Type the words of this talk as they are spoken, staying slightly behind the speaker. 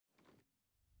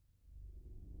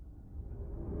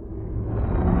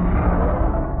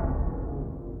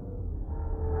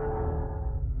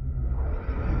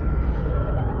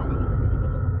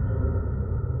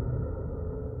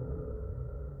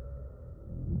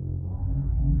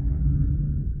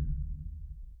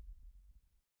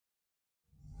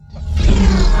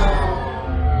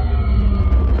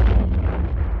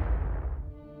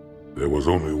was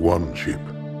only one ship.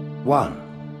 One?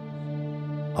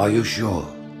 Are you sure?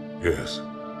 Yes.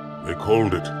 They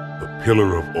called it the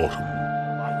Pillar of Autumn.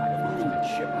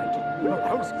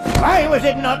 Why was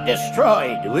it not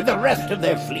destroyed with the rest of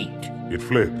their fleet? It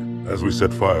fled as we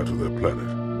set fire to their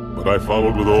planet. But I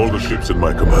followed with all the ships in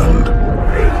my command.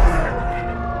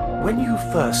 When you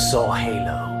first saw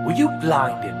Halo, were you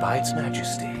blinded by its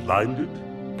majesty? Blinded?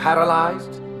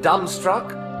 Paralyzed?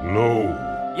 Dumbstruck? No.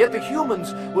 Yet the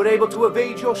humans were able to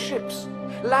evade your ships,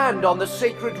 land on the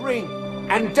sacred ring,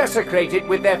 and desecrate it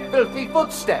with their filthy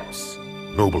footsteps.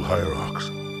 Noble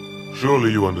hierarchs, surely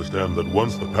you understand that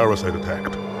once the parasite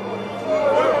attacked...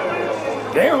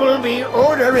 There will be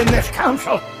order in this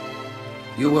council.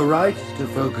 You were right to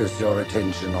focus your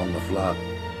attention on the Flood.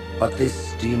 But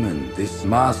this demon, this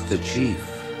Master Chief...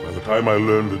 By the time I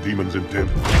learned the demon's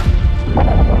intent,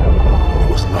 there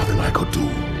was nothing I could do.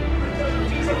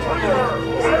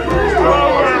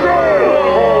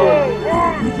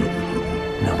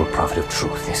 Noble Prophet of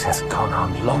Truth, this has gone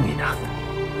on long enough.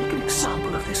 Make an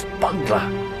example of this bungler.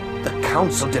 The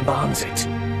Council demands it.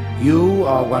 You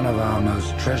are one of our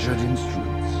most treasured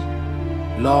instruments.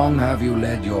 Long have you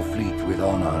led your fleet with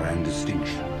honor and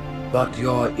distinction. But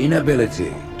your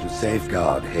inability to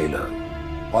safeguard Halo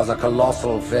was a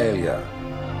colossal failure.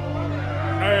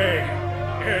 Nay,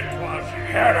 it was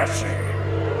heresy.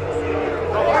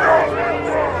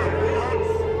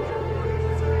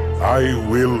 I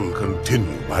will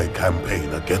continue my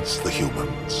campaign against the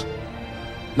humans.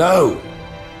 No,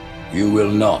 you will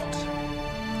not.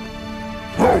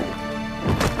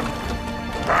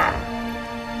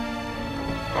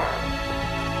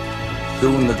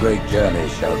 Soon the great journey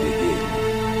shall begin.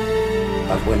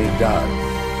 But when it does,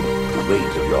 the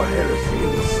weight of your heresy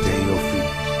will stay your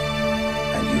feet,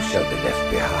 and you shall be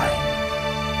left behind.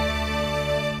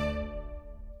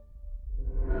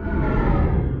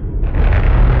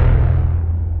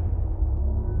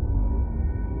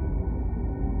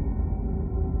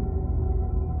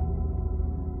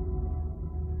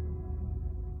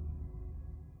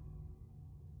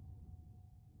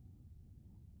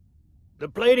 The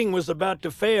plating was about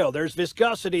to fail. There's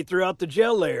viscosity throughout the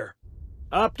gel layer.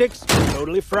 Optics,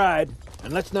 totally fried.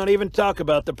 And let's not even talk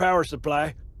about the power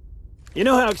supply. You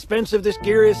know how expensive this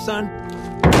gear is, son?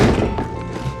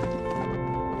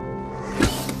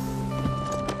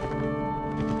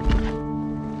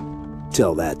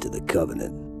 Tell that to the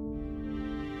Covenant.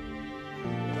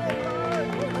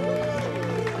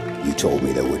 You told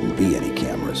me there wouldn't be any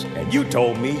cameras. And you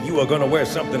told me you were gonna wear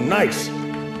something nice.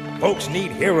 Folks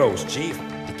need heroes, Chief,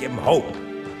 to give them hope.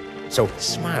 So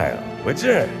smile, would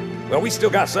you? Well, we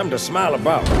still got something to smile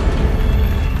about.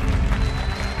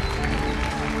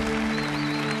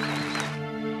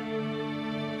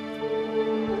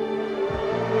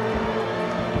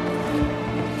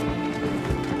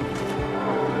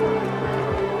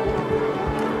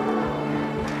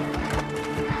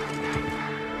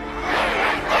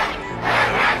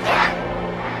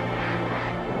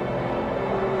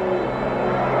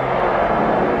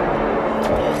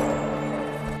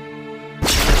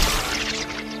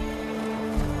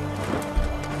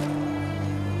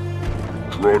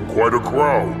 Drawn quite a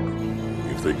crowd.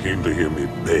 If they came to hear me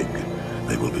beg,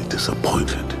 they will be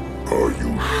disappointed. Are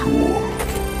you sure?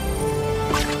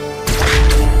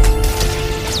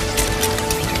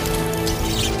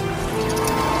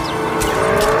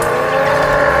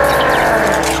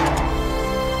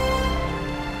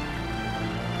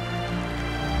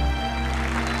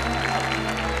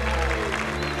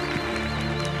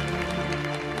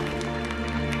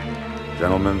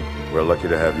 Gentlemen, we're lucky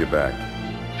to have you back.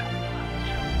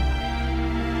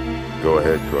 Go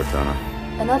ahead, Cortana.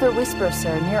 Another whisper,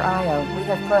 sir, near Io. We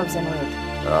have probes en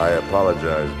route. I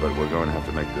apologize, but we're going to have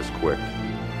to make this quick.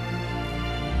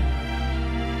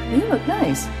 You look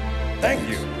nice. Thank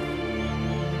you.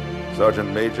 Sergeant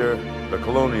Major, the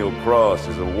Colonial Cross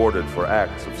is awarded for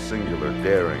acts of singular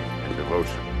daring and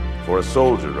devotion. For a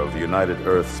soldier of the United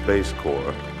Earth Space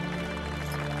Corps.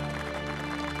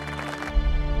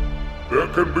 There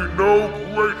can be no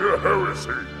greater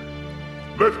heresy.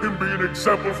 Let him be an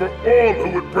example for all who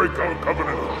would break our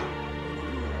covenant.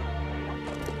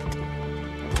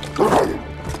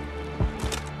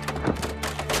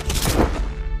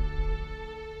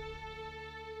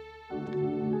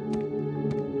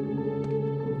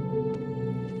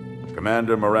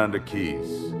 Commander Miranda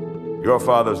Keyes, your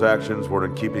father's actions were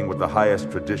in keeping with the highest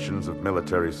traditions of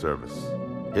military service.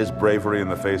 His bravery in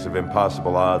the face of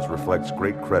impossible odds reflects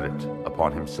great credit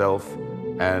upon himself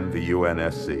and the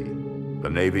UNSC. The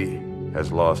Navy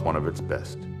has lost one of its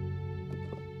best.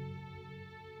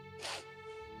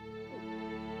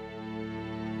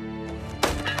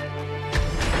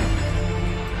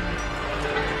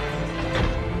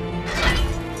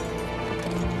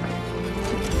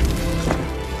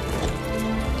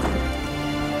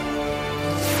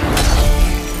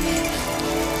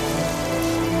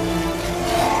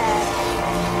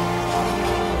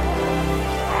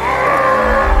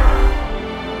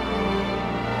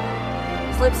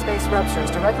 flip space ruptures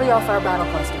directly off our battle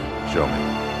cluster. Show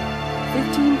me.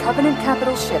 15 Covenant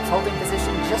capital ships holding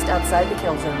position just outside the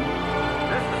kill zone.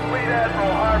 This is Fleet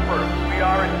Admiral Harper. We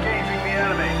are engaging the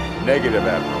enemy. Negative,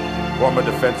 Admiral. Form a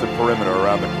defensive perimeter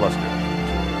around the cluster.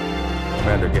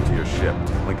 Commander, get to your ship.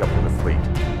 Link up with the fleet.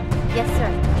 Yes,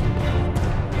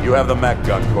 sir. You have the Mac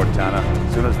gun, Cortana.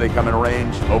 As soon as they come in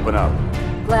range, open up.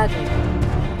 Gladly.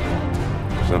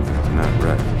 Something's not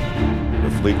right. The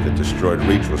fleet that destroyed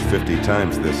Reach was 50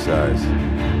 times this size.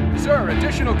 Sir,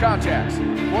 additional contacts.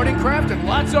 Boarding craft and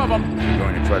lots of them. They're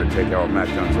going to try to take our Mac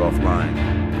guns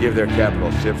offline. Give their capital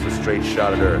ships a straight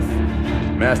shot at Earth.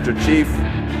 Master Chief,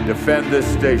 defend this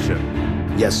station.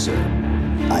 Yes, sir.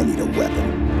 I need a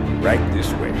weapon. Right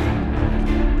this way.